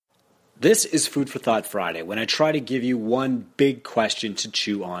This is Food for Thought Friday, when I try to give you one big question to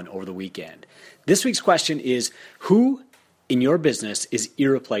chew on over the weekend. This week's question is, who in your business is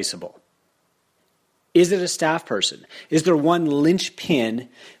irreplaceable? Is it a staff person? Is there one linchpin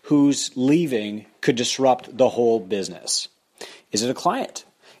whose leaving could disrupt the whole business? Is it a client?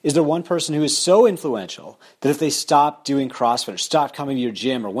 Is there one person who is so influential that if they stopped doing CrossFit or stopped coming to your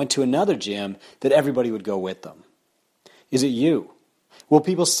gym or went to another gym, that everybody would go with them? Is it you? Will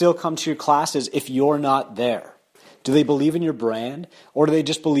people still come to your classes if you're not there? Do they believe in your brand, or do they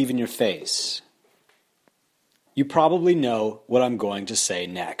just believe in your face? You probably know what I'm going to say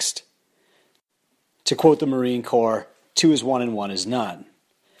next. To quote the Marine Corps, 2 is 1 and 1 is none.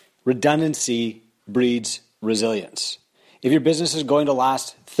 Redundancy breeds resilience. If your business is going to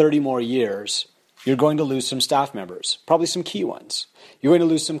last 30 more years, you're going to lose some staff members, probably some key ones. You're going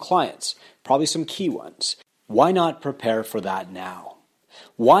to lose some clients, probably some key ones. Why not prepare for that now?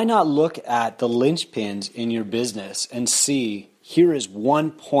 Why not look at the linchpins in your business and see, here is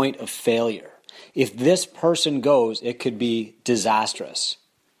one point of failure. If this person goes, it could be disastrous.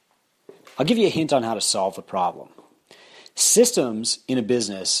 I'll give you a hint on how to solve the problem. Systems in a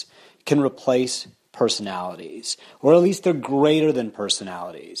business can replace personalities, or at least they're greater than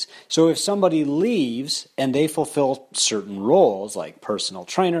personalities. So if somebody leaves and they fulfill certain roles like personal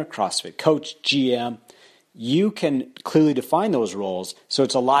trainer, CrossFit coach, GM, you can clearly define those roles, so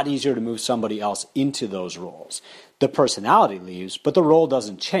it's a lot easier to move somebody else into those roles. The personality leaves, but the role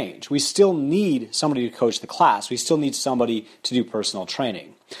doesn't change. We still need somebody to coach the class. We still need somebody to do personal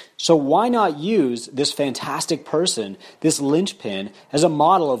training. So why not use this fantastic person, this linchpin, as a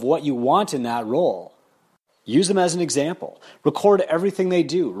model of what you want in that role? Use them as an example. Record everything they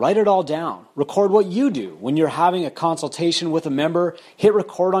do. Write it all down. Record what you do. When you're having a consultation with a member, hit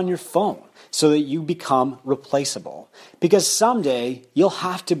record on your phone so that you become replaceable. Because someday you'll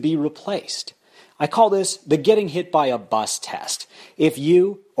have to be replaced. I call this the getting hit by a bus test. If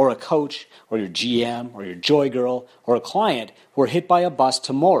you or a coach or your GM or your Joy Girl or a client were hit by a bus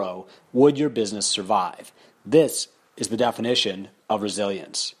tomorrow, would your business survive? This is the definition of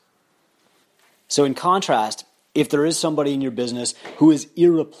resilience. So in contrast, if there is somebody in your business who is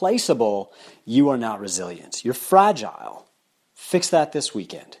irreplaceable, you are not resilient. You're fragile. Fix that this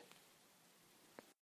weekend.